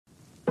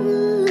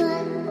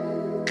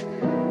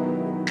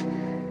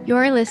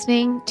You're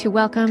listening to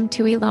Welcome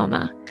to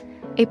Eloma,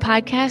 a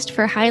podcast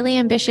for highly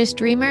ambitious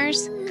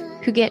dreamers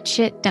who get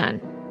shit done.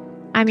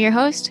 I'm your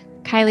host,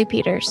 Kylie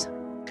Peters.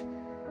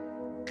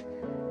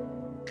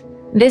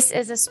 This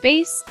is a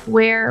space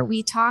where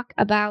we talk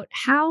about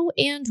how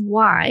and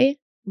why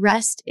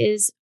rest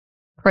is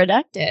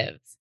productive.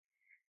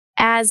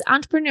 As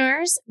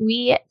entrepreneurs,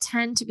 we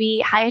tend to be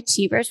high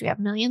achievers. We have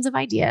millions of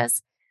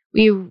ideas.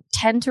 We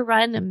tend to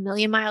run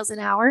 1,000,000 miles an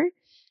hour,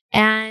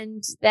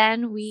 and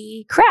then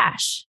we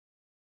crash.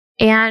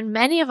 And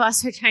many of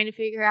us are trying to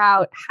figure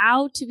out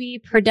how to be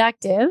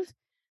productive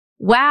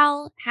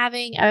while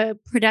having a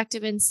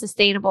productive and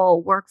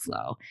sustainable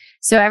workflow.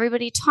 So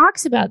everybody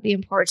talks about the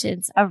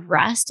importance of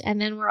rest,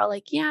 and then we're all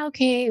like, yeah,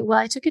 okay, well,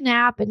 I took a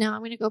nap and now I'm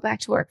going to go back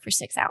to work for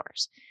 6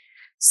 hours.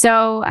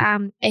 So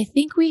I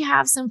think we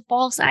have some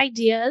false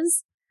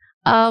ideas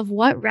of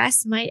what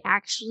rest might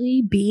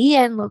actually be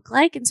and look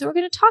like. And so we're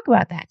going to talk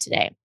about that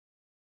today.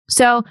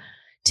 So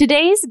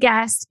today's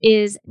guest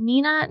is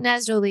Nina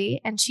Nesdoly,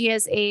 and she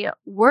is a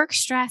work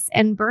stress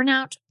and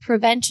burnout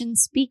prevention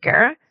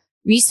speaker,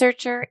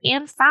 researcher,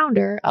 and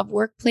founder of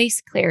Workplace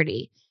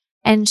Clarity.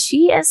 And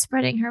she is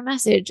spreading her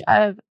message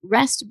of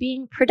rest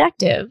being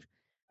productive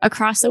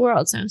across the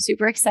world. So I'm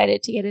super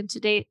excited to get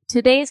into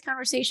today's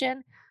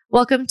conversation.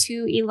 Welcome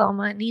to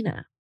Eloma,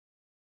 Nina.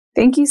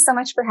 Thank you so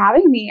much for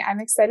having me. I'm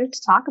excited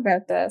to talk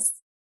about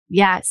this.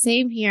 Yeah,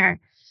 same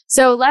here.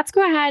 So let's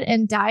go ahead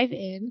and dive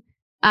in.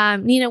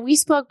 Nina, we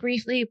spoke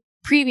briefly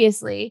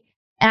previously,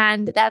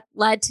 and that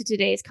led to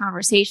today's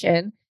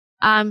conversation.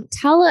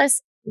 Tell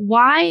us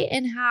why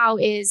and how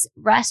is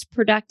rest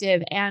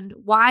productive, and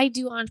why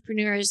do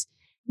entrepreneurs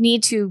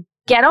need to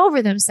get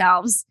over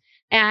themselves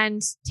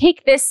and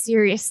take this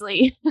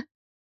seriously?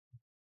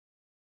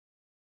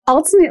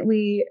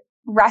 Ultimately,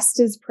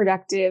 rest is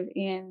productive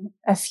in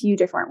a few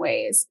different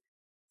ways.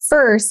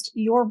 First,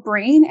 your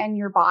brain and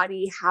your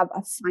body have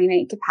a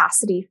finite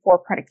capacity for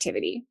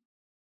productivity.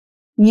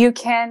 You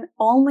can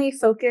only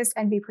focus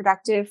and be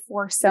productive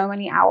for so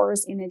many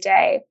hours in a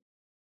day.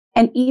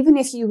 And even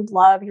if you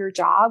love your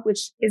job,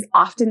 which is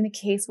often the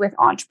case with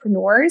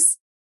entrepreneurs,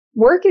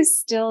 work is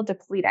still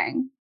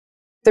depleting.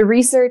 The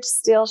research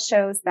still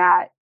shows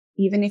that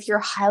even if you're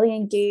highly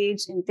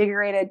engaged,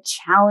 invigorated,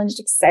 challenged,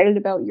 excited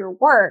about your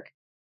work,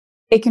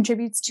 it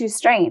contributes to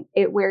strain.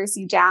 It wears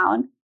you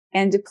down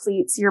and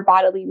depletes your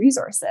bodily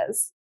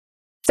resources.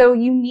 So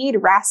you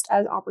need rest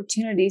as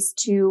opportunities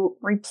to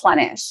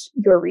replenish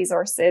your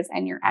resources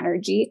and your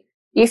energy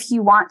if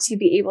you want to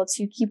be able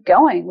to keep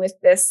going with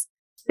this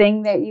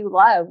thing that you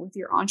love, with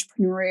your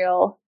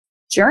entrepreneurial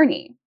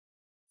journey.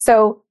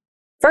 So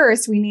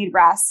first, we need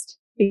rest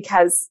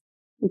because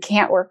we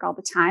can't work all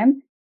the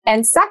time.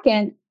 And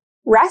second,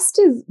 rest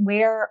is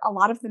where a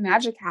lot of the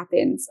magic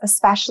happens,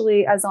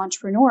 especially as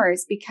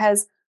entrepreneurs,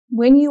 because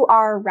when you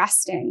are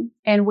resting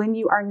and when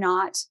you are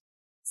not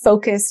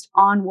focused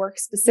on work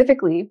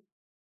specifically,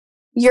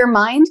 your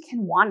mind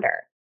can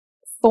wander,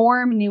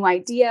 form new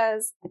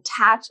ideas,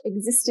 attach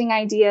existing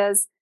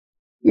ideas.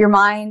 Your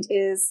mind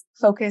is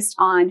focused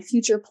on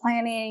future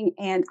planning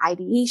and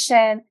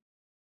ideation.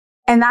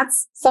 And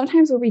that's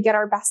sometimes where we get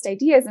our best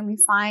ideas, and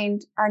we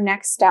find our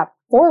next step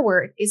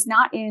forward is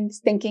not in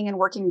thinking and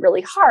working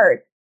really hard,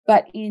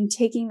 but in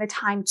taking the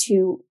time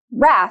to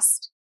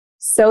rest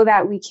so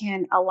that we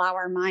can allow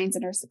our minds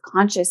and our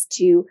subconscious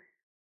to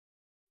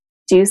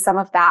do some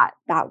of that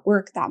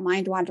work, that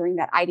mind wandering,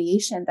 that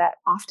ideation that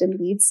often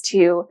leads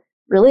to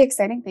really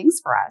exciting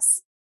things for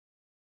us.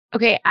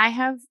 Okay, I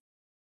have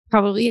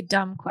probably a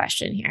dumb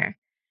question here,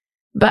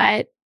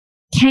 but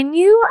can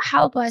you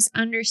help us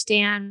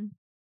understand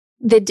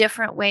the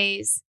different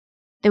ways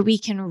that we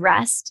can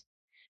rest?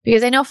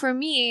 Because I know for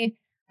me,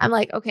 I'm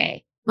like,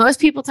 okay, most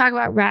people talk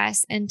about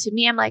rest. And to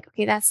me, I'm like,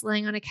 okay, that's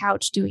laying on a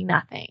couch doing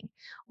nothing,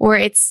 or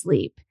it's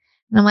sleep.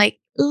 And I'm like,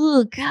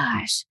 oh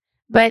gosh.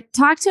 But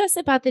talk to us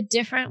about the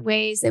different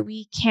ways that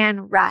we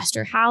can rest,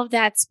 or how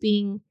that's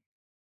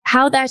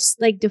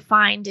like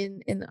defined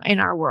in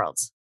our world,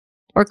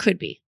 or could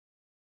be.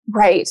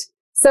 Right.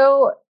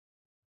 So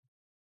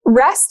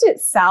rest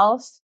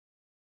itself,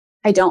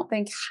 I don't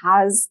think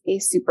has a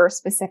super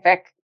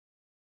specific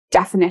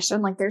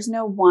definition. Like there's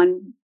no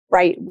one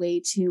right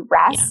way to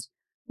rest. Yeah.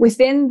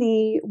 Within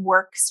the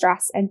work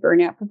stress and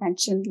burnout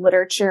prevention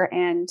literature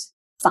and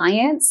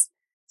science,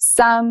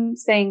 some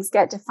things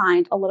get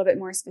defined a little bit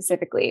more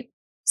specifically.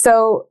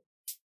 So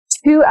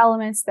two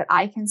elements that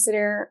I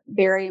consider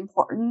very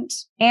important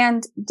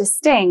and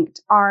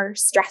distinct are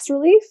stress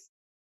relief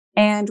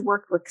and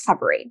work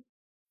recovery.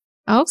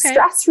 Okay.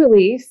 Stress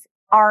relief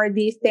are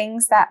the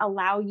things that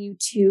allow you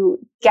to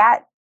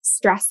get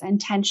stress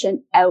and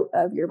tension out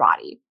of your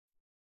body.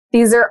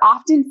 These are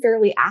often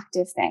fairly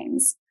active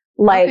things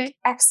like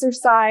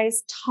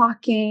exercise,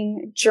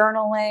 talking,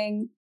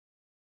 journaling,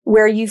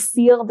 where you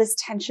feel this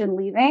tension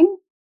leaving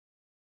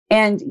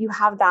and you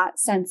have that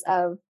sense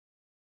of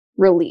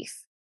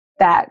relief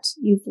that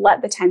you've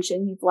let the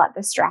tension, you've let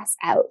the stress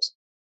out.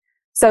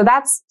 So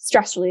that's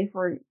stress relief,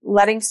 or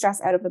letting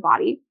stress out of the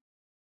body.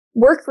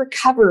 Work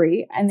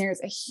recovery, and there's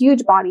a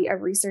huge body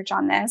of research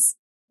on this,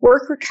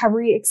 Work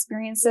recovery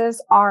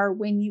experiences are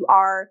when you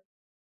are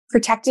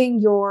protecting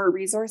your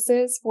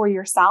resources for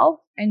yourself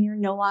and you're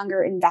no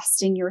longer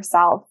investing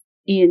yourself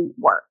in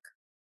work.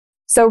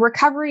 So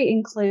recovery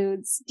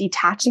includes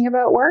detaching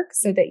about work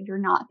so that you're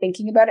not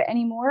thinking about it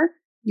anymore.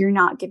 You're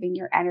not giving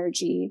your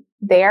energy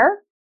there.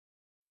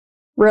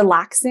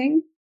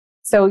 Relaxing.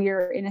 So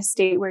you're in a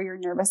state where your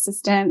nervous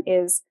system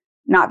is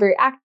not very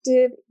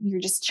active.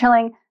 You're just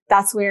chilling.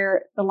 That's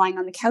where the lying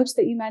on the couch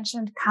that you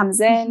mentioned comes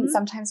in.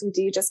 Sometimes we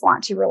do just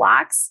want to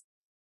relax.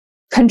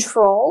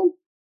 Control,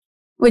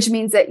 which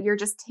means that you're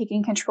just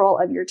taking control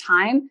of your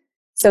time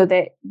so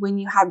that when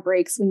you have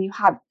breaks, when you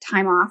have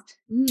time off,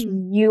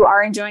 you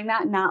are enjoying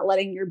that, not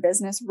letting your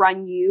business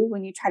run you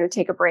when you try to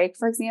take a break,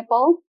 for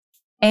example.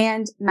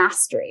 And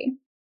mastery.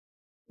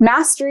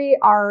 Mastery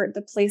are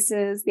the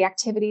places, the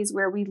activities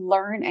where we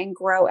learn and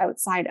grow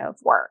outside of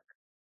work.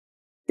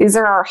 These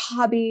are our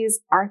hobbies,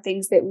 our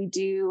things that we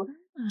do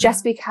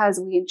just because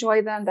we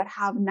enjoy them that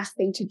have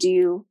nothing to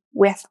do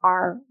with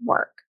our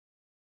work.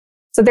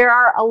 So there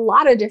are a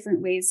lot of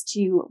different ways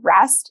to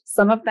rest,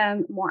 some of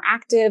them more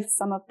active,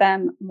 some of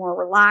them more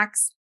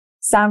relaxed,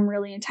 some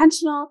really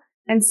intentional,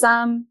 and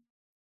some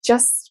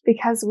just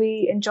because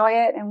we enjoy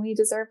it and we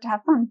deserve to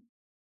have fun.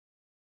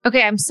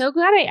 Okay, I'm so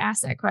glad I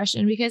asked that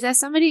question because as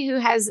somebody who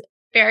has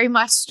very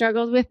much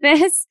struggled with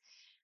this,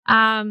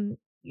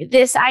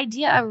 this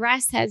idea of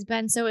rest has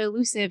been so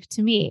elusive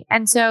to me.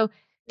 And so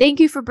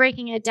thank you for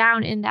breaking it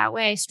down in that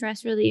way,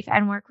 stress relief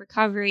and work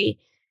recovery.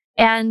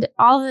 And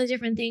all the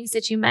different things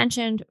that you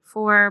mentioned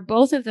for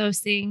both of those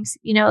things,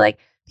 you know, like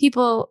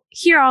people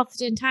hear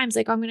oftentimes,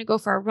 like, I'm going to go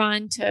for a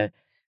run to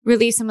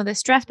release some of the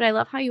stress. But I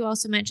love how you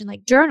also mentioned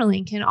like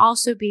journaling can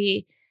also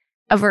be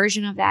a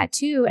version of that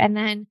too. And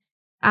then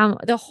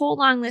the whole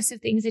long list of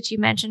things that you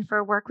mentioned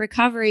for work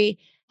recovery,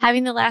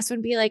 having the last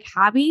one be like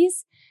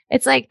hobbies.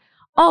 It's like,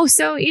 oh,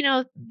 so, you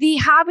know, the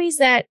hobbies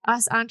that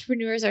us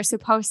entrepreneurs are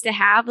supposed to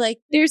have, like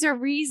there's a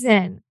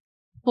reason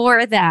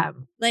for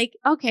them. Like,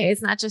 okay,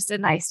 it's not just a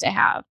nice to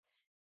have.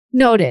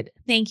 Noted.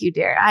 Thank you,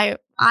 dear.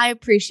 I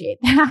appreciate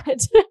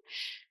that.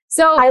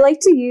 So I like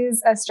to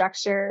use a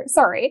structure.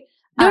 Sorry.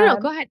 No,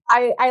 go ahead.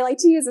 I like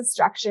to use a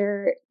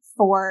structure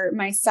for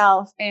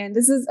myself. And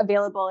this is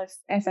available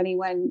if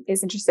anyone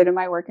is interested in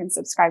my work and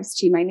subscribes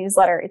to my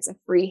newsletter. It's a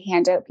free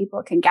handout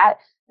people can get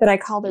that I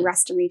call the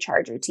rest and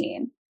recharge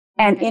routine.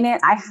 And in it,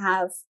 I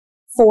have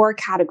 4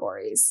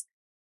 categories: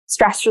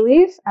 stress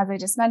relief, as I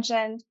just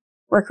mentioned,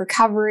 work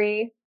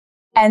recovery,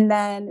 and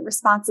then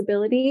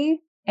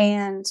responsibility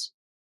and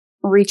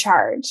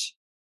recharge.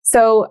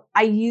 So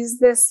I use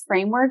this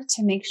framework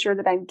to make sure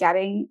that I'm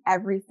getting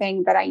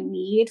everything that I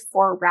need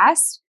for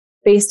rest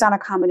based on a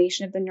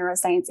combination of the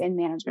neuroscience and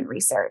management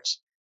research.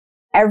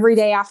 Every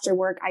day after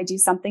work, I do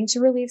something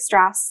to relieve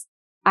stress.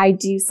 I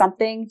do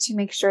something to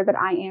make sure that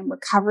I am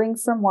recovering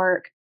from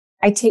work.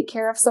 I take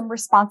care of some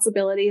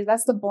responsibilities.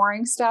 That's the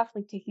boring stuff,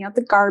 like taking out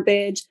the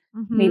garbage,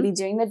 maybe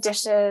doing the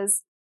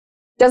dishes.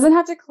 Doesn't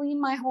have to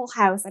clean my whole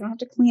house. I don't have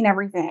to clean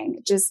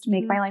everything. Just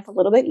make my life a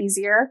little bit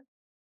easier.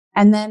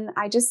 And then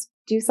I just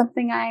do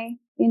something I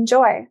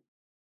enjoy.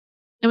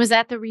 And was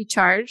that the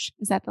recharge?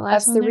 Is that the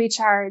last one? That's the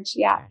recharge.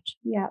 Yeah. Recharge.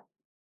 Yeah.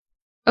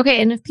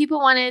 Okay. And if people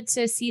wanted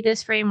to see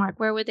this framework,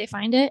 where would they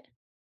find it?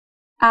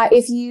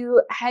 If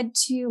you head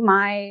to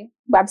my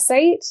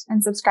website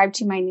and subscribe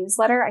to my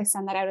newsletter, I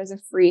send that out as a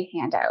free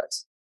handout.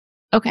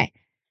 Okay.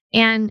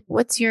 And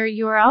what's your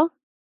URL?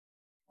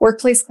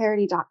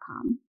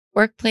 Workplaceclarity.com.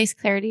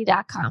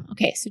 Workplaceclarity.com.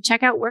 Okay. So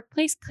check out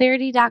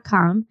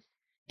workplaceclarity.com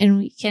and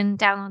we can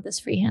download this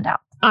free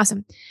handout.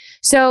 Awesome.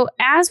 So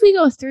as we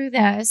go through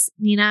this,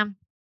 Nina,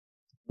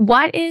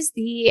 what is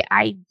the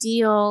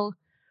ideal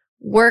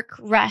work,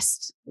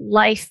 rest,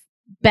 life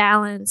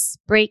balance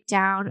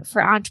breakdown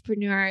for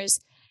entrepreneurs?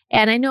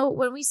 And I know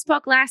when we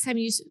spoke last time,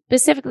 you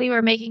specifically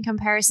were making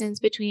comparisons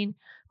between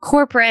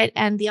corporate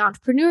and the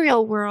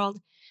entrepreneurial world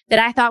that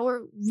I thought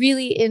were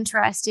really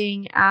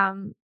interesting.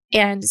 And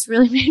it's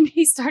really made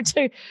me start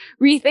to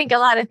rethink a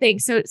lot of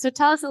things. So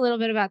tell us a little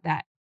bit about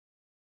that.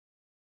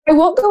 I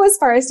won't go as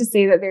far as to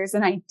say that there's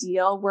an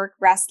ideal work,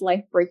 rest,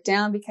 life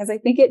breakdown, because I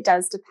think it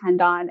does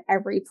depend on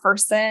every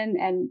person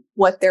and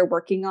what they're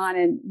working on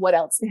and what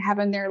else they have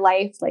in their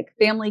life, like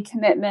family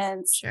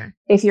commitments. Sure.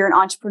 If you're an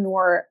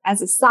entrepreneur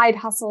as a side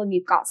hustle and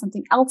you've got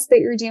something else that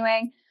you're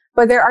doing,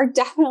 but there are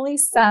definitely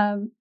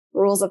some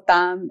rules of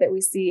thumb that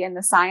we see in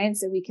the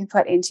science that we can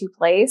put into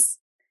place.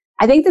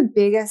 I think the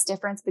biggest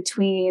difference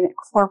between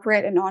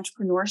corporate and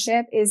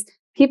entrepreneurship is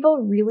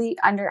people really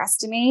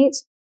underestimate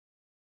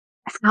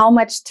how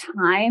much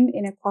time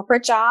in a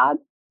corporate job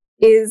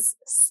is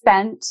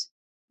spent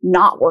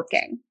not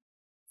working,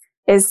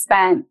 is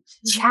spent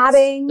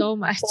chatting so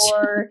much,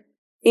 or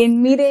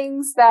in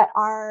meetings that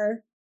are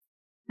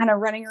kind of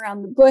running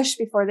around the bush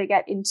before they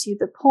get into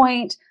the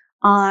point,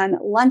 on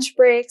lunch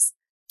breaks.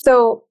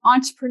 So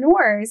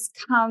entrepreneurs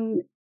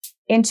come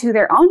into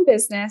their own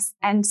business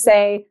and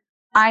say,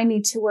 I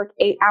need to work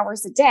 8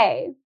 hours a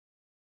day.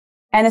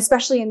 And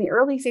especially in the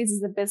early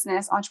phases of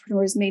business,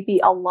 entrepreneurs may be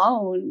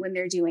alone when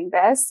they're doing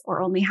this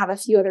or only have a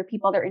few other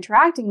people they're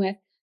interacting with.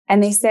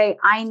 and they say,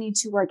 I need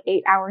to work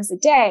 8 hours a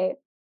day,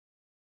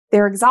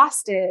 they're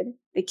exhausted,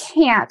 they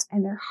can't,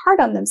 and they're hard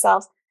on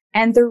themselves.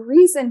 And the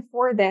reason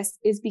for this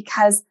is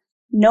because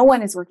no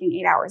one is working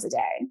 8 hours a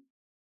day.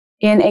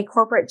 In a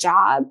corporate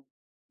job,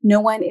 no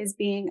one is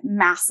being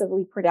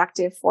massively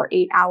productive for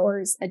 8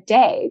 hours a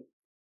day.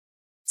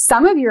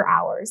 Some of your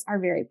hours are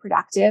very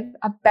productive.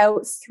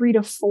 About 3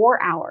 to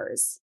 4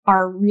 hours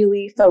are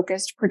really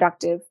focused,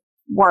 productive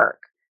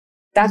work.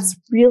 That's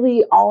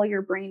really all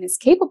your brain is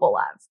capable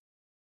of.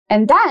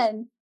 And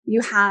then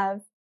you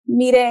have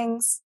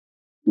meetings,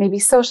 maybe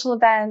social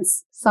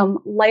events, some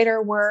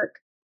lighter work.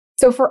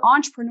 So for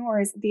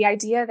entrepreneurs, the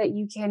idea that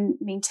you can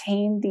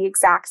maintain the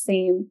exact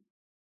same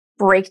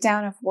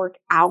breakdown of work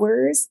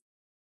hours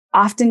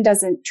often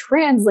doesn't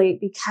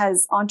translate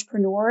because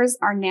entrepreneurs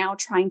are now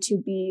trying to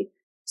be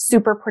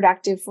super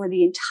productive for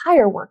the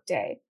entire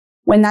workday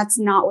when that's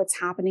not what's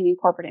happening in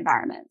corporate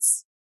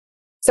environments.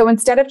 So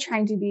instead of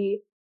trying to be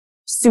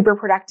super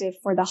productive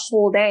for the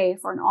whole day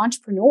for an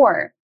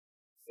entrepreneur,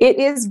 it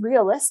is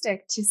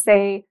realistic to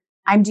say,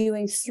 I'm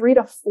doing 3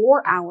 to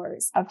 4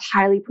 hours of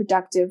highly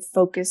productive,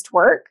 focused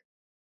work.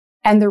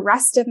 And the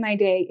rest of my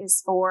day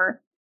is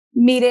for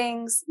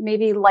meetings,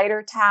 maybe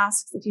lighter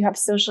tasks. If you have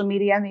social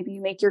media, maybe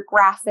you make your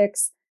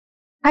graphics,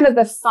 kind of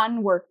the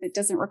fun work that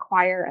doesn't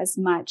require as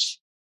much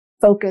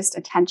focused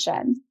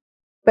attention.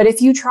 But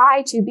if you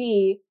try to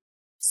be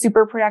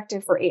super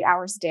productive for 8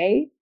 hours a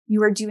day,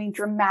 you are doing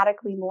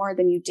dramatically more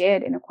than you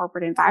did in a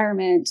corporate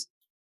environment,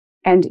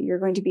 and you're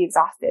going to be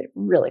exhausted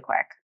really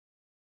quick.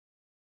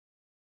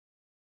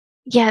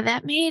 Yeah,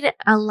 that made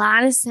a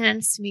lot of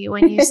sense to me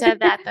when you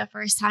said that the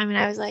first time. And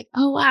I was like,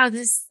 oh, wow,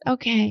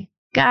 okay,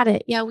 got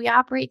it. Yeah, we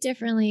operate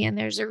differently and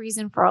there's a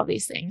reason for all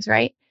these things,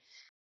 right?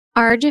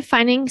 Our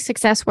Defining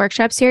Success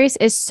workshop series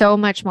is so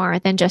much more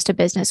than just a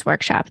business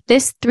workshop.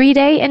 This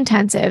 3-day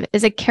intensive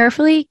is a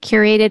carefully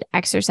curated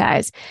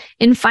exercise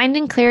in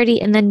finding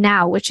clarity in the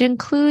now, which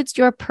includes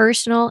your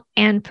personal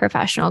and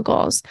professional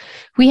goals.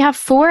 We have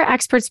 4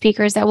 expert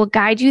speakers that will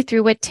guide you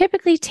through what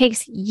typically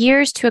takes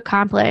years to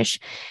accomplish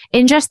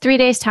in just 3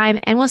 days' time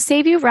and will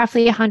save you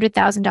roughly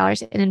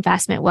 $100,000 in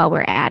investment while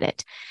we're at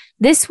it.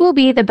 This will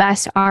be the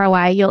best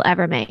ROI you'll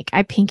ever make.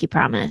 I pinky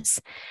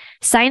promise.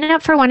 Sign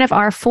up for one of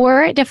our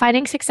 4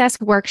 Defining Success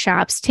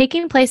workshops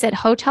taking place at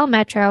Hotel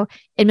Metro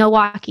in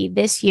Milwaukee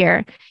this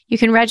year. You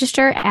can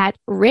register at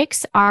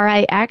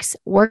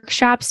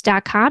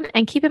rixworkshops.com,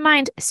 and keep in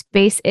mind,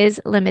 space is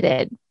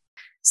limited.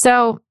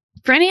 So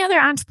for any other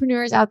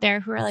entrepreneurs out there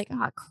who are like,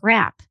 oh,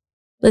 crap,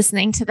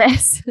 listening to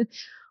this,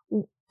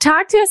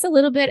 talk to us a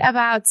little bit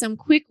about some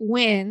quick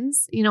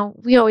wins. You know,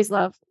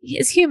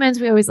 as humans,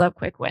 we always love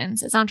quick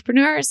wins. As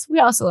entrepreneurs, we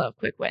also love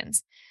quick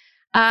wins.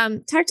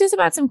 Talk to us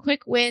about some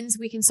quick wins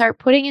we can start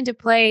putting into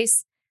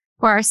place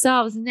for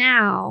ourselves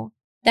now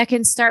that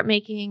can start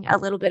making a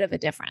little bit of a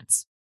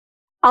difference.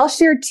 I'll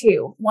share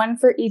 2, one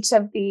for each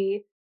of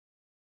the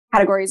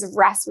categories of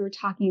rest we were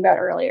talking about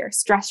earlier,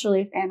 stress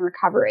relief and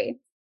recovery.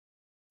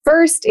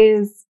 First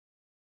is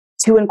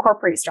to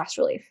incorporate stress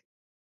relief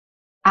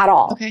at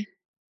all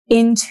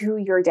into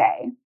your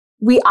day.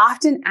 We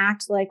often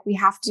act like we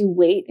have to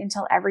wait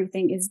until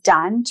everything is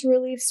done to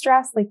relieve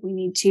stress, like we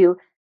need to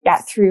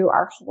get through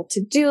our whole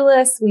to-do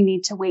list. We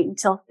need to wait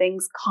until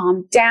things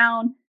calm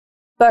down.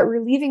 But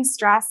relieving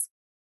stress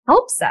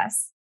helps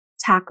us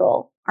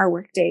tackle our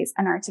work days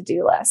and our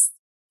to-do list.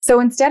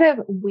 So instead of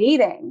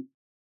waiting,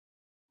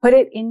 put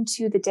it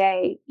into the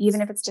day,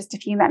 even if it's just a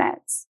few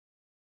minutes.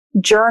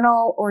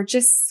 Journal or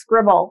just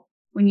scribble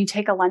when you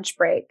take a lunch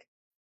break.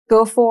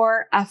 Go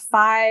for a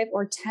 5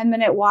 or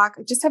 10-minute walk.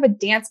 Just have a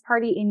dance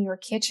party in your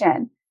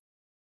kitchen.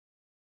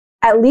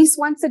 At least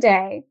once a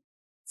day,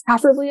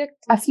 preferably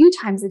a few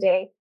times a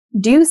day,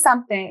 do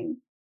something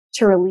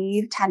to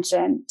relieve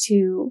tension,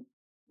 to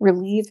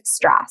relieve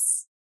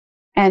stress,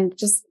 and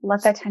just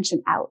let that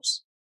tension out.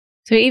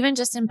 So even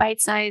just in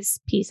bite-sized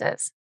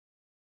pieces?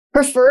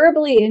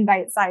 Preferably in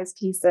bite-sized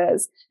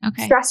pieces.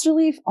 Okay. Stress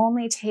relief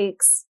only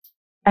takes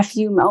a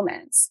few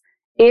moments.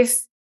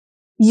 If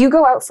you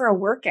go out for a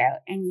workout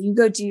and you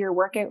go do your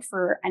workout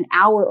for an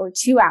hour or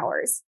 2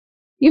 hours,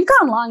 you've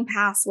gone long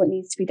past what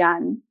needs to be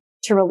done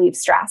to relieve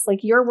stress.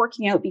 Like, you're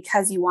working out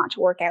because you want to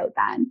work out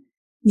then.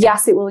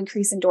 Yes, it will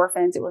increase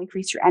endorphins. It will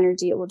increase your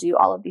energy. It will do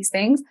all of these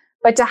things.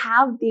 But to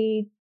have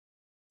the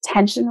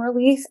tension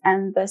relief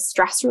and the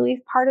stress relief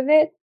part of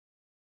it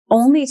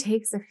only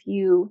takes a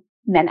few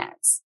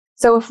minutes.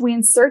 So if we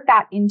insert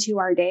that into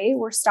our day,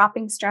 we're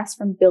stopping stress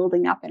from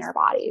building up in our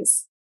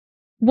bodies.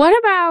 What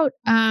about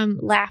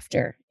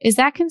laughter? Is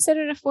that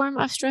considered a form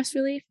of stress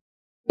relief?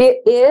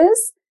 It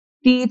is.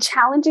 The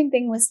challenging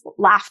thing with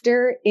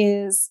laughter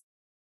is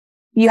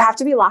you have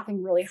to be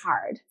laughing really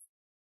hard.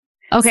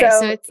 Okay,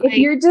 so it's if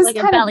you're just like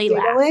kind a belly of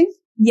giggling, laugh.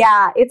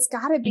 Yeah, it's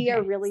got to be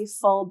a really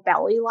full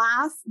belly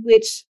laugh,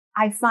 which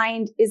I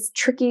find is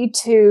tricky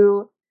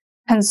to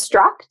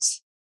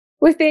construct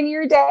within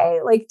your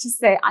day. Like, to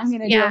say, I'm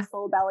going to do a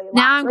full belly laugh.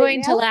 Now I'm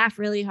going to laugh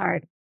really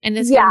hard, and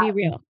it's going to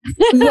be real.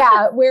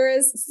 Yeah.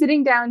 Whereas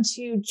sitting down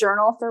to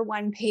journal for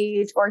one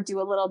page or do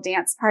a little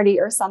dance party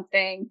or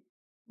something,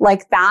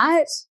 like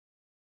that,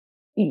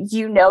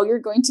 you know you're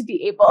going to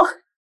be able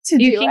to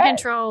do it. You can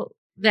control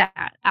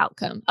that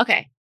outcome.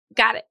 Okay.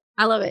 Got it.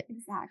 I love it.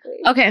 Exactly.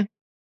 Okay.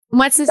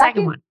 What's the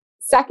second one?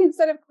 Second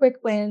set of quick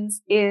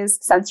wins is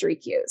sensory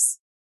cues.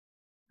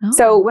 Oh.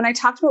 So when I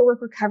talked about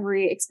work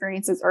recovery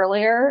experiences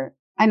earlier,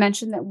 I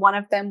mentioned that one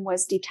of them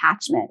was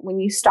detachment, when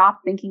you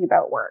stop thinking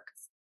about work.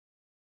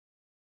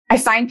 I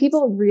find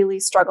people really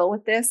struggle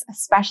with this,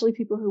 especially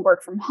people who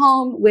work from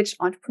home, which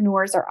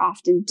entrepreneurs are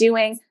often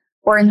doing.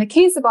 Or in the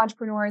case of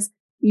entrepreneurs,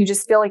 you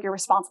just feel like you're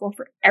responsible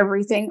for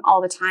everything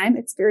all the time.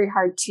 It's very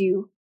hard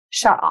to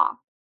shut off.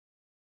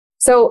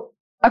 So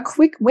a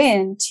quick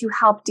win to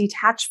help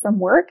detach from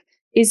work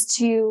is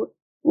to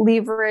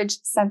leverage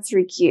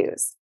sensory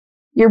cues.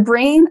 Your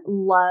brain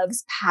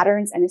loves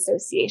patterns and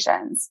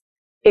associations.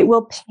 It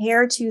will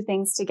pair two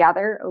things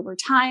together over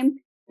time,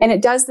 and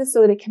it does this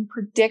so that it can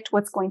predict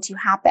what's going to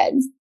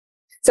happen.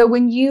 So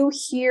when you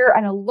hear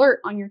an alert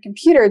on your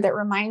computer that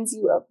reminds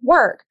you of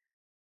work,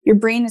 your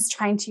brain is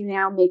trying to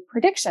now make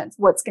predictions.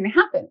 What's going to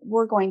happen?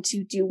 We're going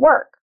to do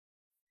work.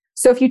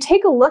 So if you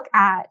take a look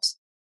at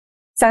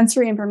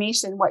sensory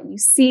information, what you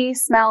see,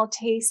 smell,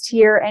 taste,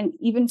 hear, and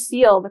even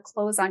feel, the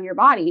clothes on your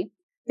body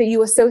that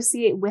you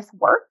associate with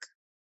work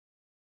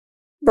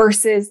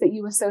versus that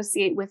you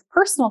associate with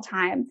personal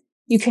time,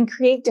 you can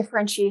create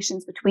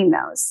differentiations between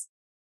those.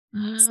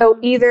 So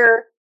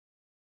either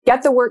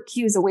get the work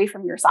cues away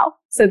from yourself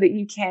so that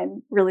you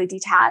can really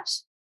detach,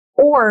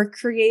 or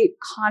create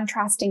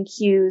contrasting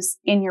cues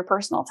in your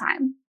personal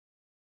time.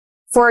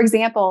 For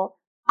example,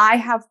 I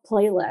have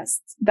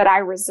playlists that I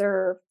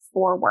reserve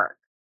for work.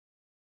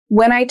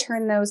 When I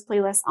turn those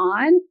playlists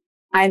on,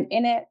 I'm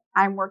in it,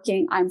 I'm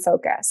working, I'm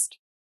focused.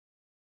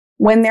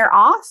 When they're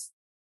off,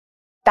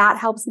 that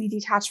helps me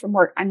detach from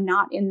work. I'm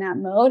not in that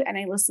mode, and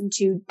I listen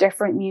to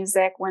different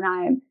music when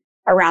I'm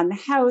around the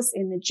house,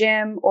 in the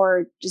gym,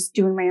 or just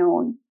doing my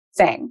own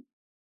thing.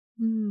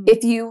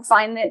 If you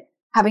find that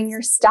having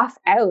your stuff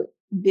out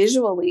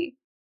visually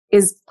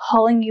is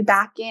pulling you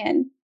back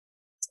in,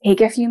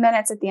 take a few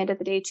minutes at the end of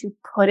the day to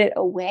put it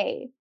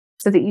away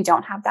so that you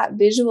don't have that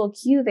visual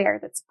cue there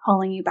that's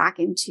pulling you back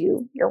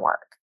into your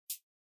work.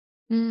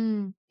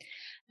 And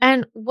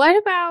what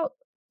about,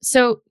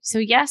 so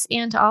yes,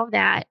 and to all of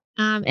that.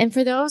 And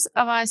for those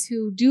of us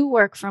who do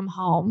work from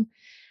home,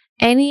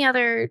 any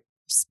other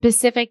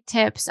specific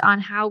tips on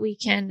how we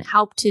can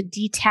help to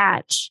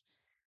detach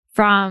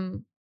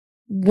from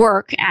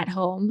work at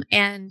home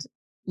and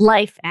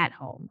life at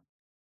home?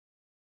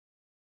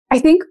 I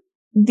think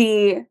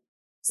the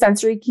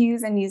sensory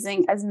cues and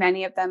using as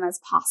many of them as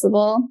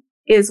possible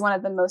is one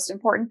of the most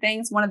important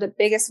things. One of the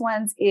biggest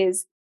ones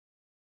is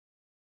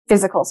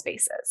physical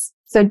spaces.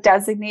 So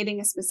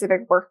designating a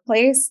specific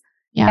workplace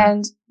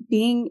and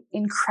being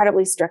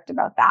incredibly strict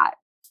about that.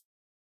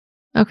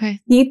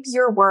 Okay. Keep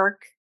your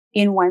work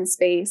in one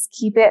space.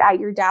 Keep it at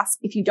your desk.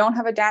 If you don't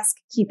have a desk,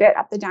 keep it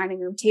at the dining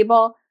room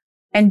table,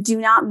 and do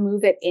not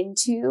move it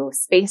into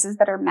spaces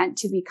that are meant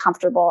to be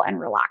comfortable and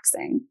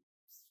relaxing.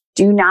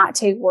 Do not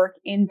take work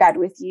in bed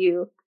with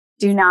you.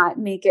 Do not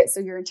make it so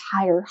your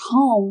entire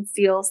home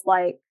feels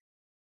like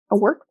a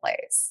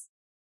workplace.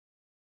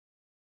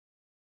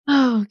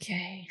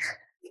 Okay.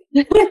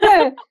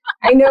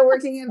 I know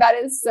working in bed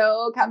is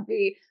so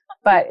comfy,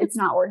 but it's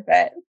not worth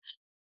it.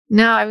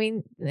 No, I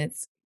mean,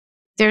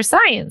 there's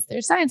science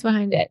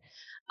behind it.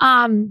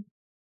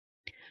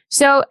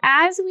 So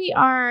as we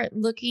are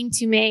looking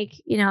to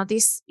make,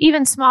 these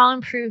even small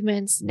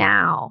improvements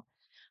now,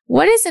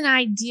 what is an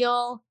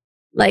ideal,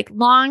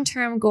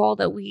 long-term goal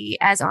that we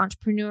as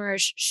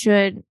entrepreneurs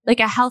should,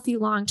 a healthy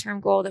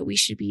long-term goal that we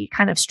should be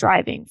kind of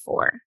striving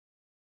for?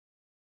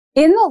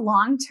 In the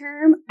long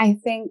term, I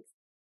think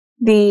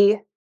the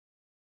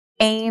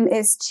aim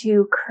is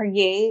to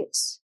create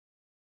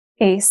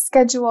a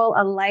schedule,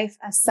 a life,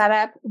 a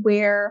setup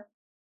where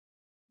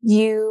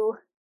you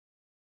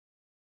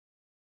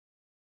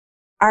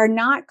are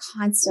not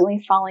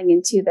constantly falling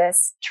into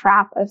this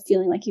trap of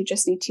feeling like you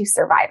just need to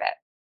survive it.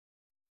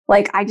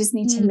 Like, I just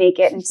need to make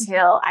it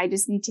I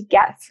just need to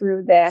get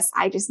through this.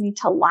 I just need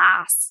to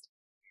last,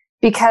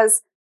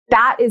 because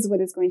that is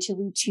what is going to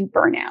lead to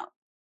burnout.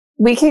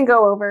 We can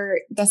go over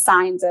the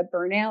signs of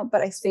burnout, but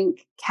I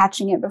think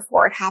catching it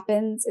before it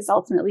happens is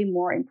ultimately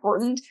more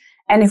important.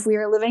 And if we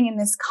are living in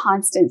this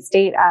constant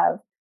state of,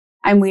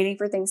 I'm waiting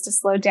for things to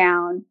slow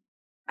down,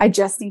 I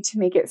just need to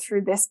make it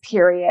through this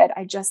period,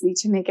 I just need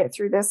to make it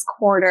through this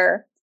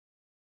quarter,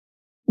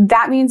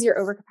 that means you're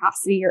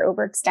overcapacity, you're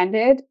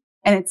overextended,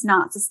 and it's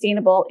not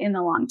sustainable in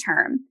the long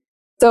term.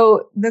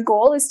 So the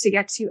goal is to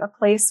get to a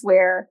place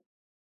where,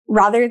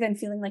 rather than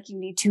feeling like you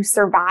need to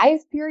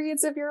survive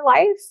periods of your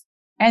life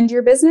and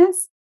your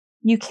business,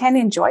 you can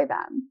enjoy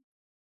them.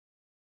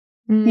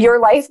 Your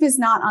life is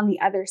not on the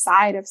other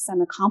side of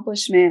some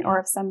accomplishment or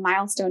of some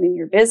milestone in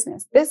your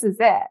business. This is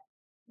it.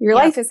 Your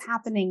life is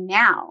happening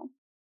now.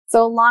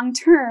 So long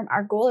term,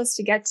 our goal is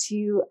to get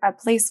to a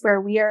place where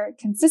we are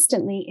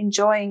consistently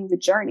enjoying the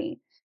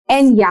journey.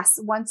 And yes,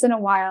 once in a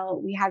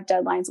while, we have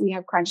deadlines, we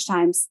have crunch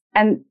times,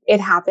 and it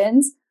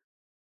happens.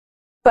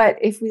 But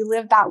if we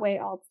live that way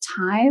all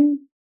the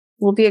time,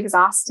 we'll be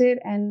exhausted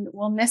and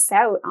we'll miss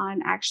out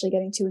on actually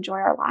getting to enjoy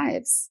our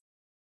lives.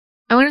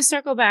 I want to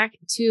circle back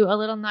to a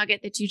little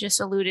nugget that you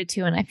just alluded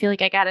to, and I feel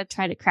like I got to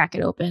try to crack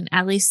it open,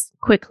 at least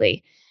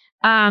quickly.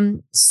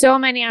 So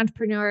many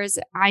entrepreneurs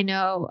I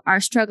know are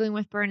struggling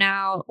with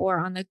burnout or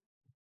on the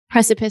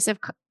precipice of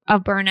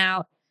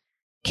burnout.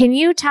 Can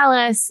you tell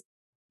us,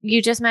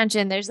 you just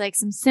mentioned there's like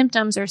some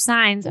symptoms or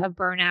signs of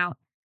burnout.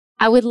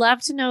 I would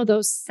love to know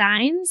those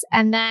signs.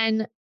 And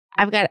then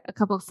I've got a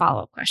couple of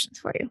follow-up questions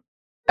for you.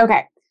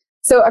 Okay.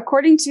 So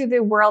according to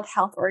the World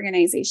Health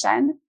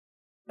Organization,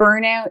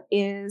 burnout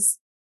is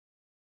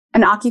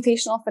an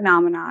occupational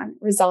phenomenon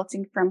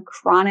resulting from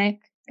chronic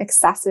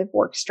excessive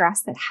work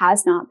stress that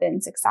has not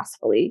been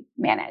successfully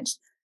managed.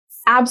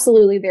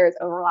 Absolutely, there is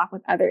overlap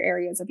with other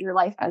areas of your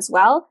life as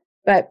well,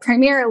 but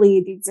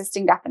primarily the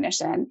existing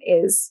definition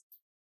is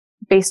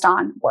based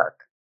on work.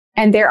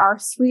 And there are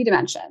 3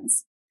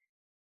 dimensions.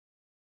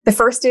 The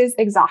first is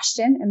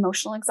exhaustion,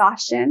 emotional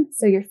exhaustion.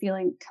 So you're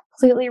feeling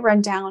completely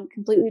run down,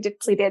 completely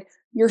depleted.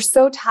 You're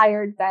so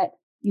tired that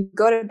you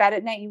go to bed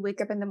at night, you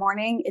wake up in the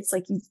morning, it's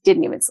like you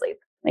didn't even sleep.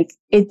 Like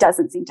it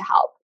doesn't seem to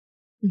help.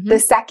 Mm-hmm. The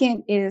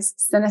second is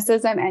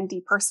cynicism and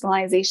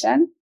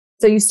depersonalization.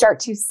 So you start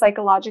to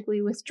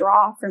psychologically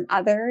withdraw from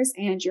others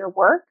and your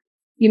work.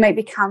 You might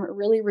become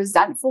really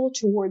resentful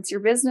towards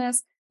your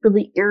business,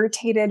 really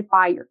irritated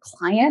by your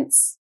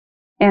clients.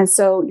 And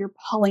so you're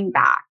pulling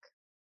back.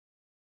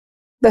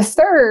 The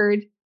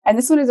third, and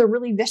this one is a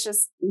really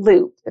vicious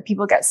loop that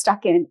people get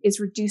stuck in, is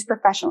reduced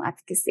professional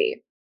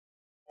efficacy.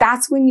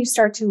 That's when you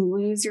start to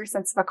lose your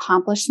sense of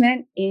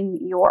accomplishment in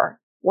your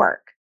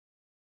work.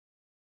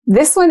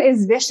 This one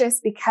is vicious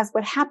because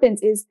what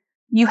happens is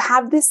you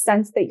have this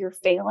sense that you're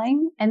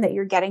failing and that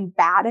you're getting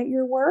bad at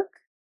your work.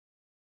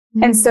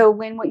 Mm. And so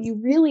when what you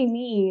really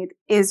need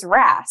is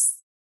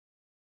rest,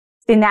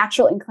 the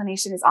natural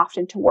inclination is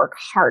often to work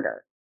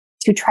harder,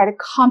 to try to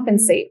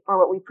compensate for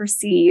what we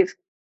perceive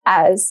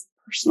as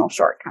personal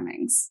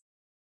shortcomings.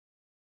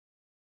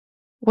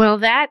 Well,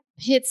 that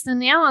hits the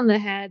nail on the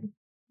head.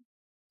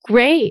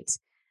 Great.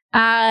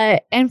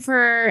 And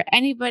for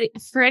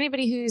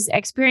anybody who's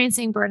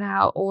experiencing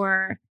burnout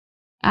or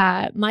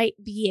might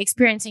be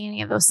experiencing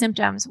any of those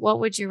symptoms, what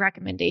would your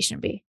recommendation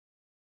be?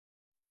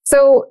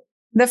 So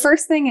the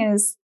first thing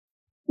is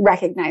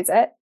recognize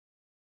it,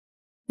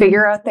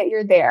 figure out that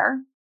you're there.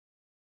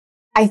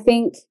 I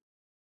think,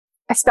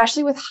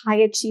 especially with high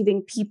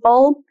achieving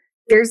people,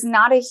 there's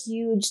not a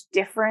huge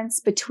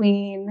difference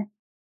between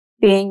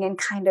being in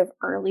kind of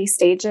early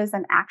stages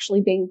and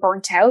actually being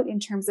burnt out in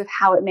terms of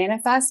how it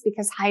manifests,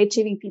 because high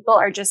achieving people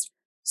are just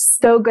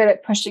so good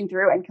at pushing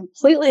through and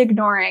completely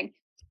ignoring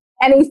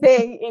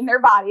anything in their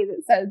body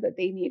that says that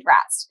they need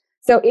rest.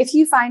 So if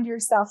you find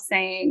yourself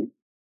saying,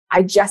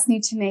 I just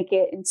need to make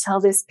it until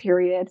this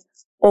period,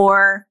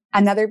 or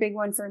another big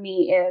one for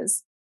me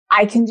is,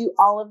 I can do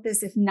all of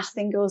this if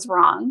nothing goes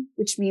wrong,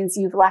 which means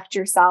you've left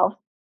yourself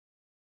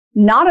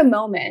not a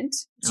moment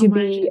to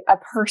be a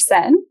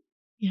person.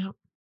 Yeah.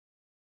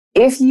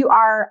 If you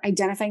are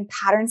identifying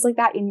patterns like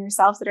that in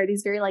yourself that are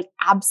these very like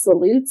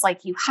absolutes,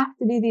 like you have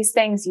to do these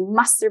things, you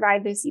must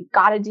survive this, you've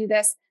got to do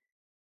this,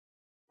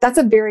 that's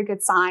a very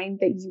good sign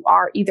that you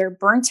are either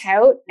burnt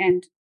out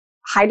and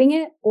hiding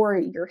it or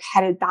you're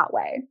headed that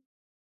way.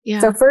 Yeah.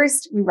 So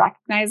first, we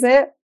recognize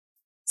it.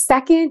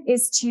 Second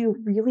is to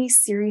really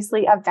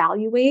seriously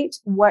evaluate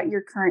what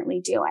you're currently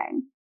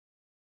doing.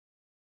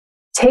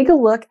 Take a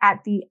look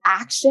at the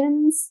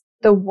actions,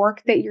 the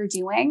work that you're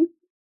doing.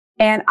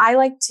 And I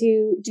like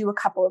to do a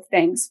couple of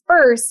things.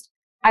 First,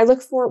 I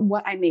look for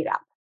what I made up.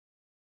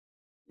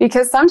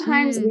 Because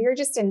sometimes we are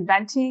just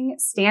inventing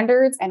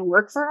standards and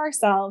work for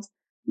ourselves.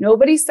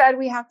 Nobody said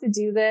we have to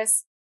do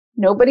this.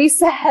 Nobody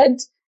said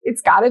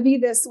it's got to be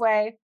this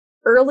way.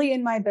 Early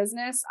in my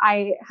business,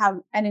 I have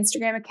an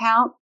Instagram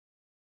account.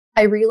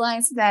 I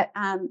realized that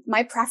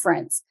my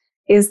preference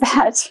is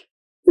that,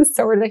 it's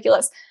so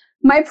ridiculous.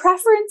 My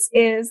preference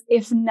is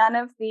if none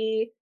of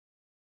the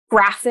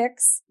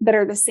graphics that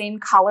are the same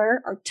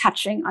color are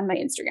touching on my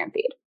Instagram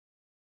feed.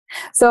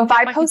 So if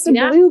I post a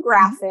blue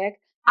graphic,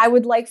 I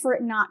would like for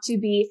it not to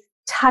be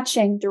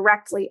touching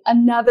directly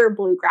another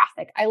blue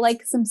graphic. I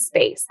like some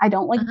space. I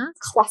don't like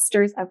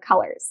clusters of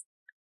colors.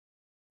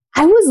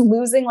 I was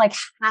losing like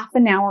half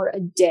an hour a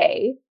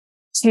day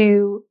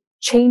to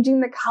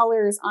changing the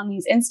colors on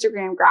these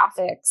Instagram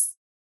graphics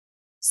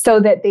so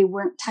that they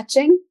weren't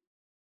touching.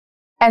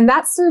 And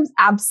that serves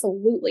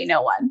absolutely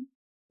no one.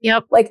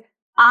 Yep. Like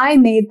I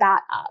made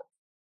that up.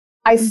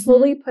 I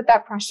fully put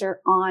that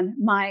pressure on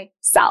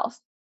myself.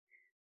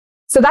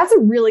 So that's a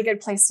really good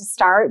place to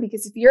start,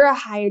 because if you're a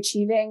high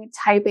achieving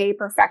type A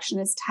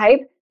perfectionist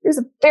type, there's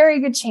a very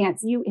good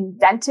chance you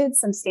invented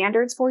some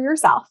standards for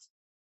yourself.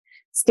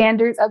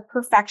 Standards of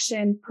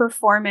perfection,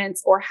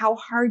 performance, or how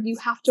hard you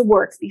have to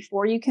work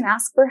before you can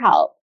ask for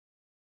help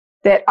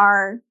that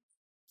are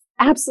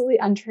absolutely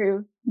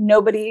untrue.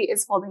 Nobody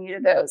is holding you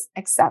to those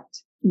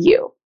except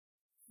you.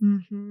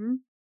 Mm-hmm.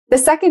 The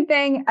second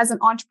thing as an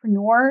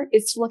entrepreneur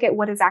is to look at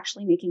what is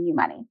actually making you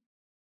money.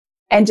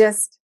 and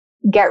just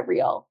get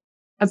real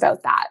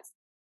about that.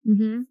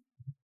 Mm-hmm.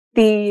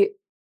 The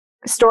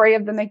story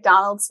of the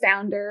McDonald's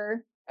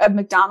founder of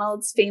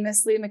McDonald's,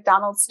 famously,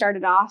 McDonald's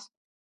started off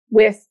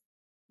with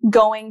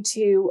going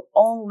to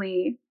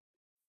only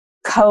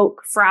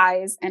Coke,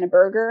 fries, and a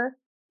burger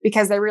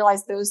because they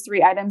realized those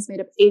three items made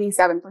up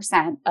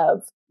 87%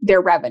 of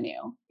their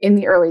revenue in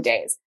the early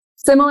days.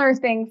 Similar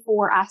thing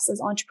for us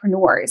as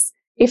entrepreneurs.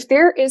 If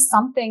there is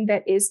something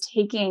that is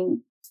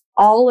taking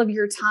all of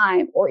your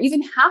time or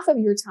even half of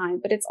your time,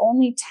 but it's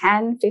only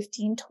 10,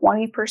 15,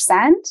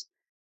 20%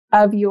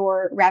 of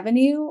your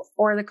revenue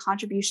or the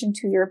contribution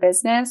to your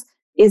business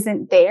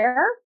isn't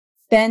there,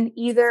 then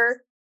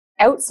either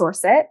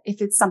outsource it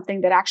if it's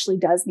something that actually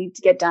does need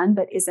to get done,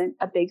 but isn't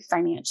a big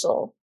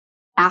financial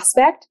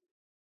aspect,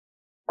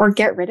 or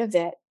get rid of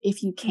it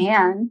if you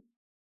can,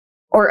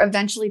 or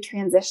eventually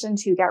transition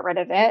to get rid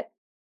of it.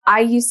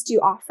 I used to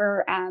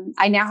offer,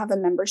 I now have a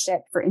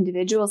membership for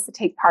individuals to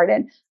take part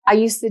in. I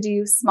used to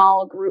do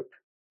small group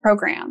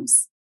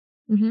programs.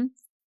 Mm-hmm.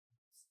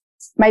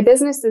 My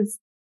business is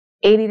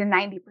 80 to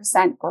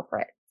 90%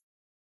 corporate.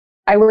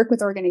 I work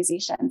with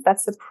organizations.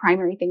 That's the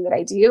primary thing that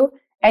I do.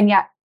 And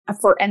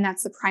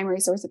that's the primary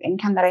source of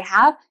income that I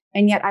have.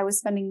 And yet I was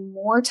spending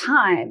more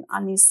time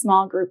on these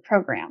small group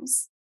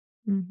programs.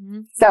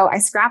 Mm-hmm. So I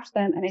scrapped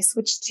them and I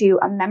switched to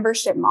a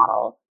membership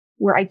model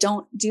where I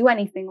don't do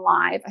anything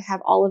live. I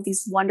have all of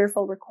these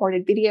wonderful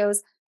recorded videos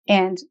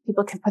and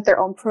people can put their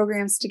own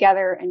programs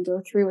together and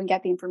go through and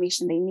get the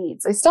information they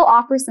need. So I still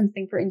offer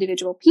something for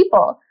individual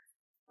people,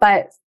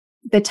 but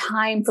the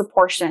time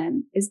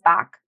proportion is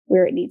back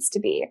where it needs to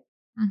be.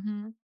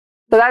 Mm-hmm.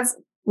 So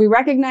we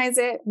recognize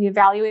it, we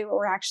evaluate what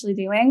we're actually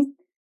doing,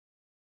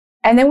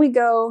 and then we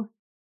go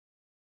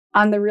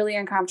on the really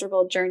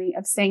uncomfortable journey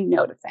of saying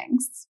no to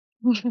things.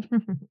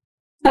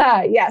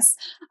 Yes,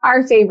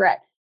 our favorite.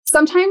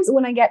 Sometimes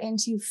when I get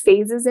into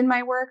phases in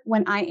my work,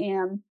 when I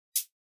am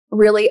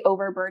really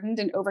overburdened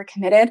and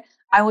overcommitted,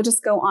 I will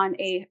just go on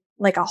a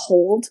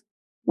hold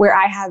where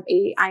I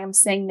am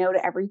saying no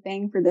to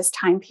everything for this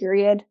time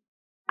period.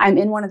 I'm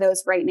in one of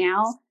those right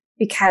now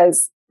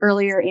because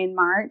earlier in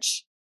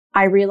March,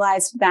 I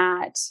realized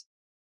that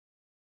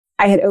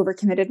I had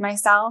overcommitted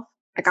myself.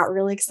 I got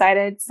really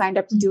excited, signed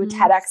up to do a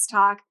TEDx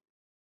talk,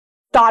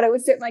 thought it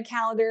would fit my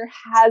calendar,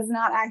 has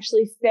not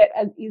actually fit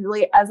as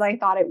easily as I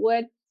thought it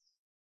would.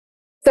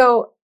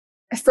 So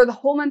for the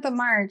whole month of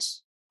March,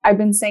 I've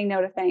been saying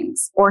no to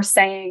things or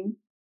saying,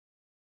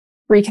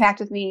 reconnect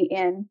with me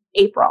in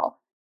April.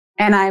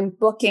 And I'm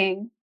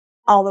booking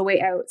all the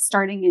way out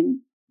starting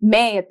in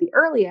May at the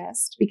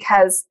earliest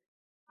because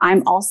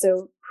I'm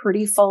also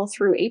pretty full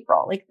through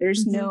April.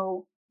 There's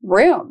no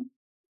room.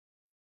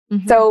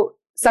 Mm-hmm. So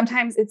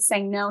sometimes it's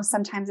saying no,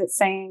 sometimes it's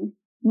saying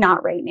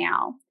not right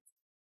now.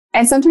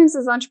 And sometimes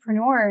as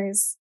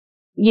entrepreneurs,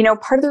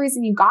 part of the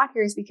reason you got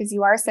here is because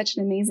you are such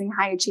an amazing,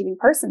 high achieving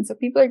person. So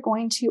people are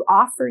going to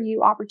offer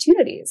you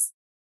opportunities.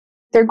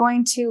 They're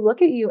going to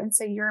look at you and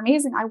say, you're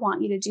amazing. I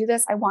want you to do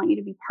this. I want you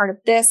to be part of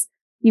this.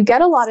 You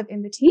get a lot of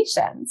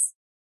invitations.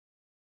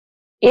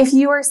 If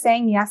you are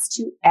saying yes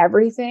to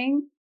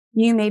everything,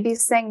 you may be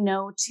saying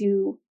no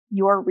to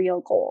your real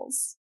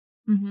goals.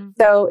 Mm-hmm.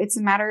 So it's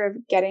a matter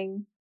of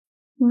getting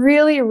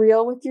really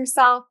real with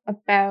yourself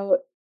about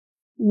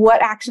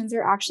what actions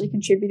are actually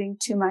contributing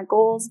to my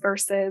goals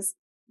versus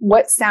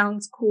what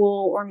sounds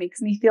cool or makes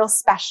me feel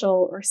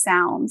special or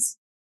sounds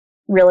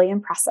really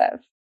impressive.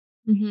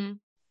 Mm-hmm.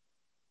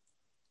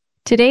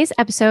 Today's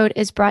episode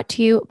is brought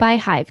to you by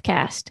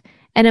Hivecast,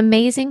 an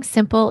amazing,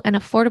 simple, and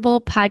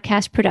affordable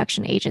podcast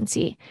production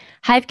agency.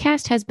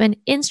 Hivecast has been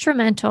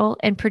instrumental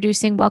in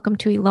producing Welcome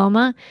to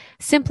Eloma,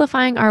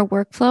 simplifying our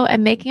workflow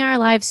and making our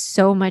lives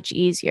so much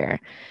easier.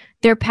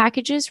 Their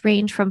packages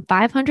range from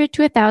 $500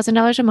 to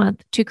 $1,000 a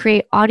month to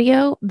create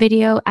audio,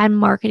 video, and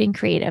marketing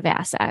creative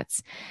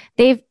assets.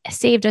 They've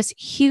saved us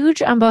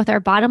huge on both our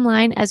bottom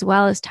line as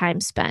well as time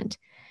spent.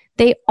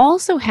 They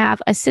also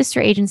have a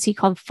sister agency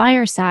called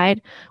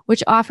Fireside,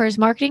 which offers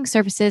marketing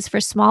services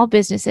for small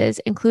businesses,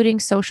 including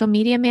social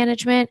media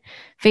management,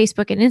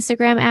 Facebook and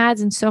Instagram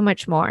ads, and so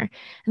much more.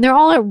 And they're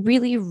all at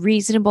really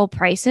reasonable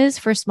prices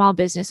for small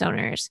business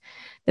owners.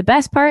 The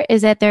best part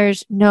is that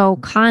there's no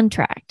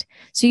contract,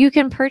 so you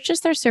can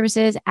purchase their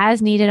services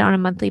as needed on a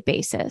monthly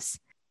basis.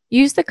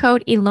 Use the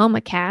code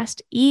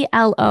ELOMACAST,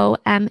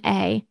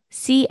 ELOMACAST,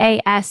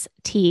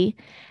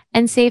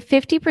 and save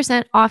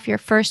 50% off your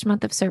first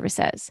month of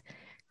services.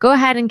 Go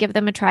ahead and give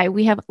them a try.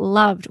 We have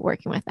loved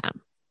working with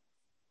them.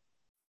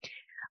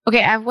 Okay,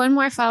 I have one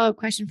more follow-up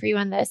question for you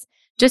on this.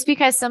 Just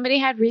because somebody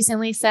had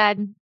recently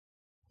said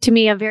to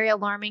me a very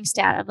alarming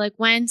stat of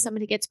when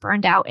somebody gets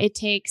burned out, it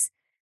takes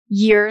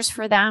years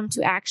for them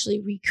to actually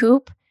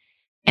recoup.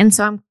 And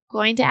so I'm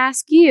going to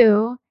ask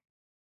you,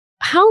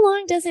 how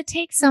long does it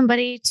take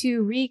somebody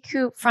to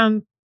recoup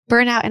from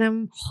burnout? And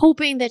I'm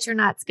hoping that you're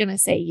not going to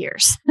say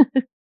years.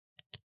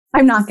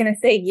 I'm not going to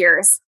say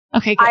years.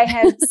 Okay, good. I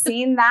have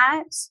seen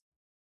that.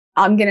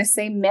 I'm going to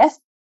say myth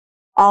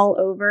all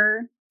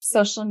over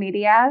social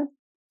media.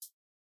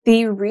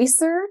 The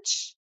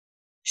research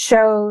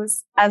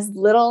shows as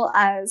little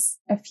as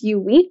a few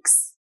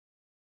weeks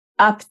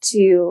up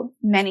to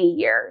many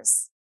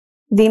years.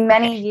 The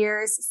many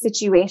years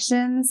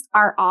situations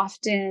are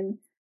often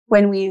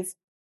when we've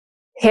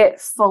hit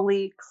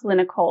fully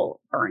clinical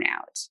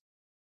burnout.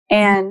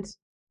 And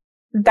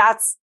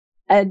that's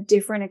a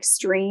different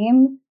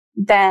extreme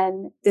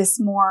than this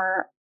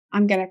more,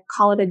 I'm going to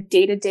call it a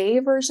day-to-day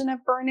version of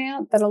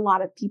burnout that a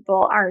lot of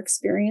people are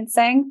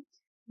experiencing.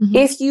 Mm-hmm.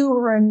 If you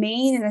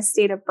remain in a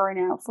state of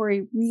burnout for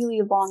a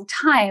really long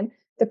time,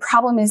 the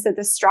problem is that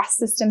the stress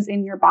systems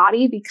in your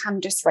body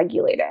become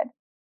dysregulated.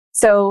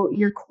 So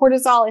your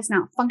cortisol is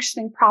not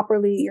functioning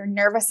properly. Your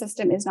nervous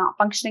system is not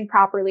functioning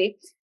properly.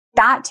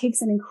 That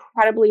takes an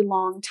incredibly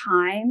long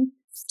time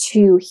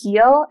to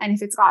heal. And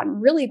if it's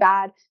gotten really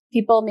bad,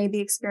 people may be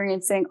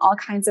experiencing all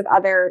kinds of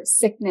other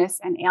sickness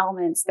and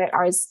ailments that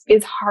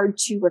is hard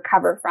to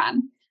recover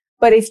from.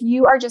 But if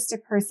you are just a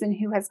person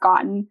who has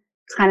gotten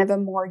kind of a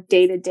more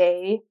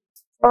day-to-day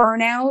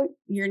burnout,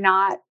 you're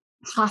not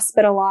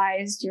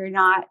hospitalized, you're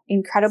not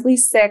incredibly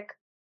sick,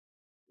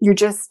 you're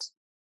just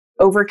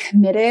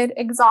overcommitted,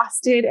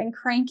 exhausted, and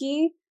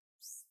cranky,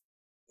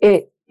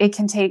 it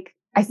can take,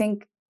 I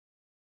think,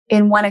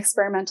 in one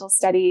experimental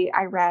study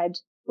I read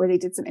where they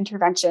did some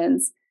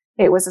interventions,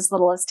 it was as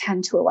little as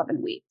 10 to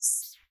 11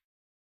 weeks.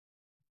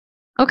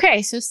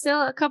 Okay, so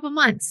still a couple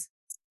months.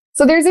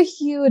 So there's a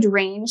huge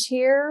range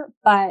here,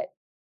 but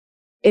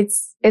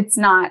it's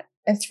not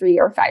a 3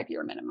 or 5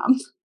 year minimum.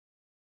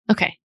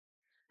 Okay.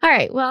 All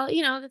right. Well,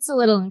 that's a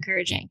little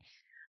encouraging.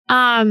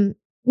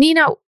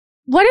 Nina,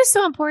 what is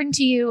so important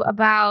to you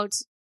about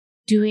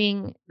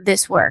doing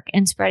this work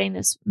and spreading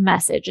this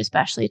message,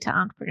 especially to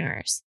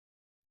entrepreneurs?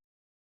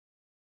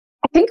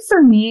 I think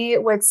for me,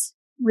 what's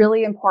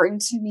really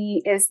important to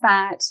me is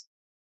that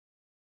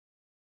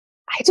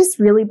I just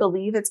really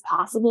believe it's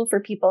possible for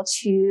people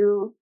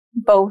to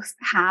both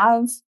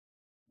have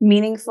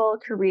meaningful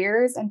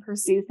careers and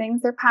pursue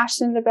things they're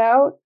passionate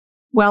about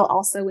while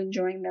also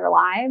enjoying their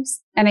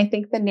lives. And I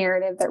think the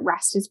narrative that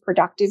rest is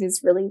productive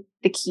is really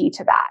the key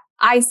to that.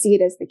 I see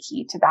it as the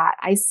key to that.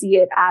 I see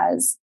it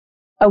as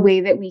a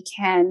way that we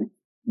can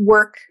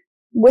work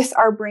with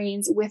our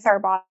brains, with our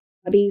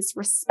bodies,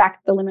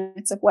 respect the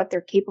limits of what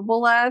they're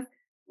capable of,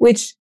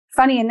 which,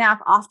 funny enough,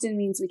 often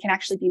means we can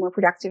actually be more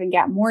productive and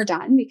get more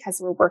done because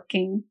we're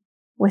working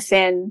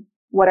within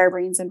what our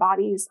brains and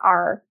bodies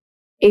are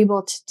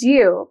able to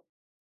do.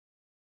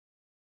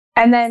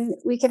 And then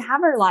we can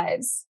have our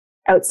lives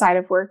outside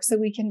of work so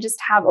we can just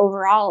have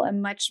overall a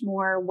much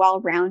more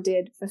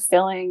well-rounded,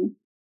 fulfilling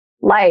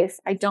life.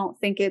 I don't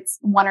think it's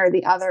one or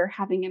the other,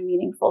 having a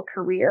meaningful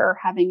career,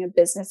 having a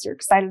business you're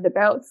excited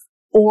about,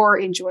 or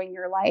enjoying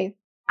your life.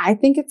 I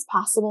think it's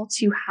possible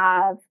to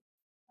have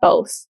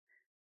both.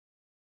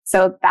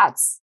 So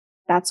that's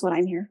what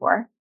I'm here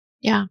for.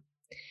 Yeah.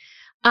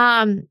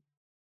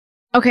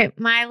 Okay.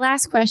 My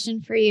last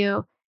question for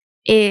you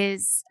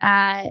is,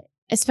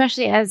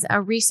 especially as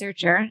a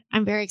researcher,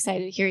 I'm very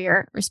excited to hear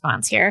your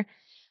response here.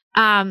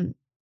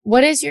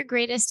 What is your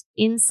greatest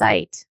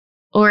insight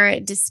or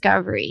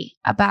discovery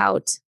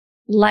about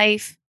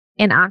life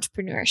and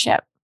entrepreneurship?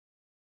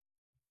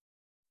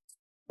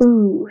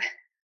 Ooh.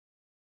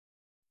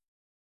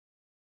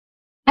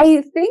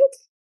 I think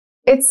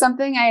it's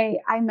something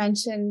I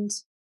mentioned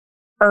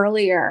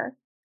earlier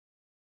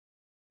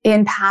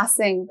in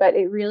passing, but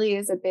it really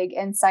is a big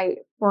insight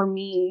for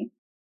me,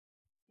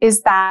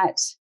 is that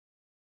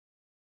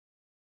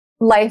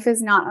life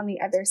is not on the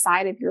other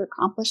side of your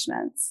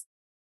accomplishments.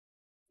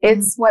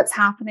 It's what's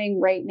happening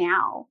right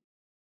now.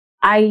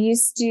 I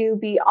used to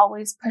be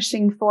always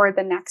pushing for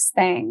the next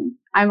thing.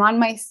 I'm on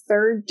my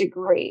 3rd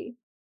degree.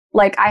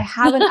 Like, I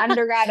have an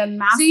undergrad, a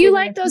master's. So you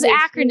like those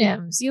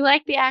acronyms. You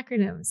like the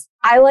acronyms.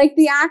 I like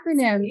the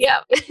acronyms. Yeah.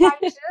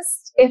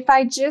 if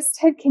I just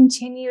had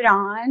continued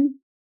on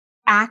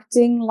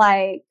acting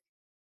like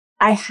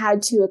I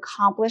had to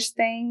accomplish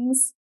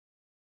things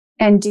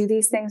and do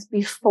these things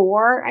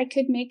before I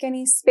could make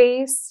any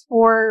space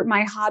for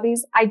my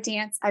hobbies. I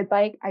dance, I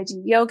bike, I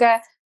do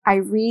yoga, I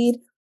read.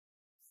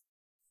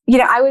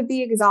 I would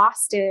be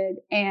exhausted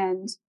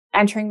and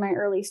entering my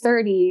early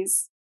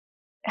 30s,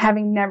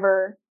 having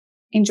never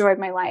enjoyed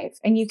my life.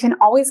 And you can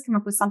always come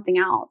up with something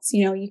else.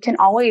 You can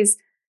always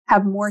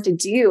have more to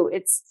do.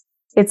 It's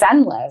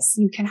endless.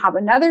 You can have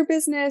another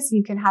business.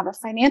 You can have a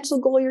financial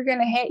goal you're going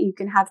to hit. You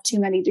can have too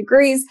many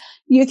degrees.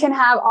 You can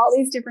have all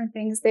these different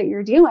things that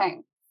you're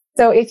doing.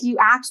 So if you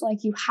act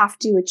like you have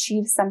to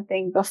achieve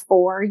something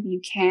before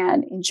you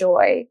can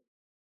enjoy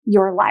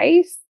your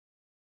life,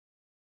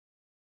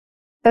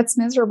 that's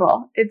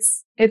miserable.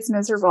 It's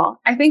miserable.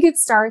 I think it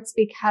starts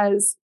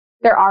because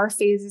there are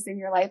phases in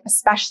your life,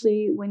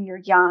 especially when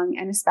you're young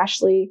and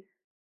especially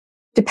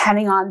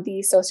depending on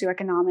the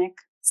socioeconomic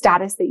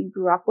status that you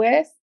grew up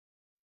with,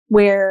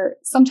 where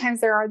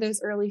sometimes there are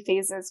those early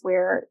phases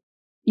where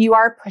you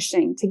are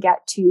pushing to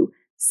get to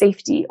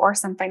safety or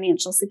some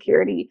financial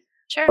security.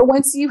 Sure. But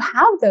once you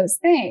have those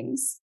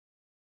things,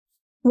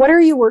 what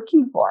are you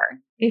working for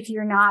if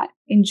you're not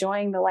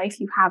enjoying the life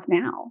you have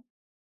now?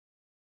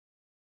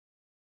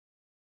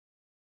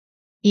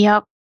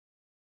 Yep.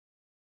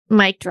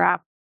 Mic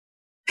drop.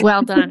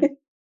 Well done.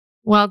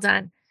 Well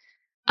done.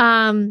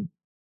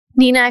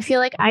 Nina, I feel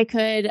like I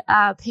could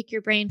pick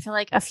your brain for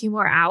like a few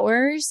more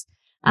hours,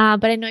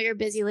 but I know you're a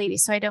busy lady,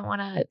 so I don't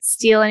want to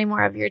steal any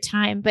more of your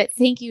time. But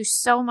thank you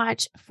so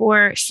much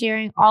for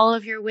sharing all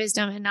of your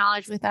wisdom and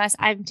knowledge with us.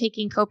 I'm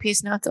taking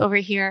copious notes over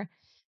here.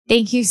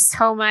 Thank you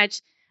so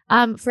much.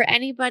 For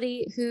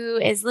anybody who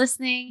is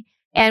listening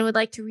and would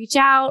like to reach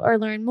out or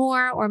learn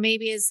more, or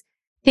maybe is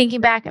thinking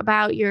back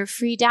about your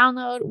free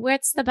download,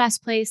 what's the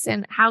best place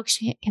and how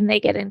can they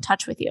get in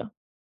touch with you?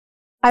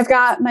 I've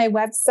got my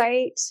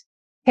website,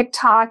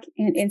 TikTok,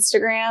 and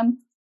Instagram.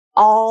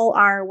 All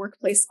are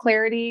Workplace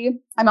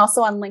Clarity. I'm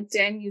also on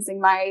LinkedIn using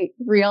my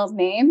real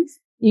name.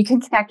 You can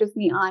connect with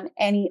me on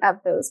any of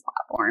those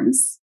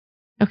platforms.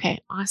 Okay,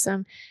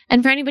 awesome.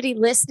 And for anybody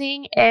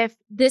listening, if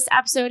this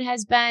episode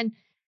has been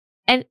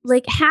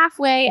like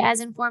halfway as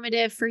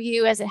informative for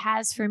you as it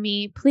has for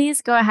me,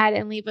 please go ahead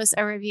and leave us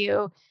a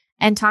review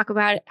and talk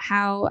about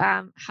how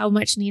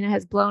much Nina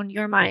has blown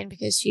your mind,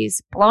 because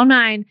she's blown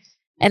mine.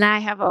 And I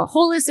have a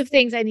whole list of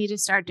things I need to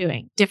start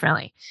doing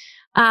differently.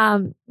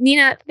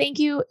 Nina, thank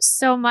you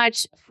so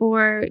much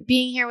for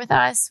being here with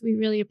us. We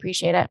really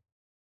appreciate it.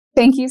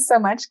 Thank you so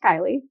much,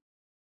 Kylie.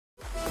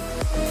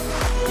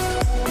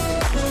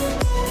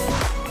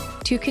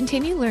 To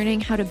continue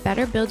learning how to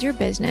better build your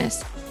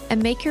business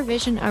and make your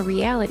vision a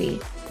reality,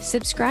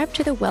 subscribe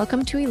to the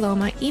Welcome to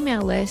Eloma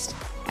email list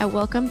at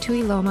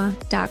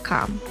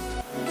welcometoeloma.com.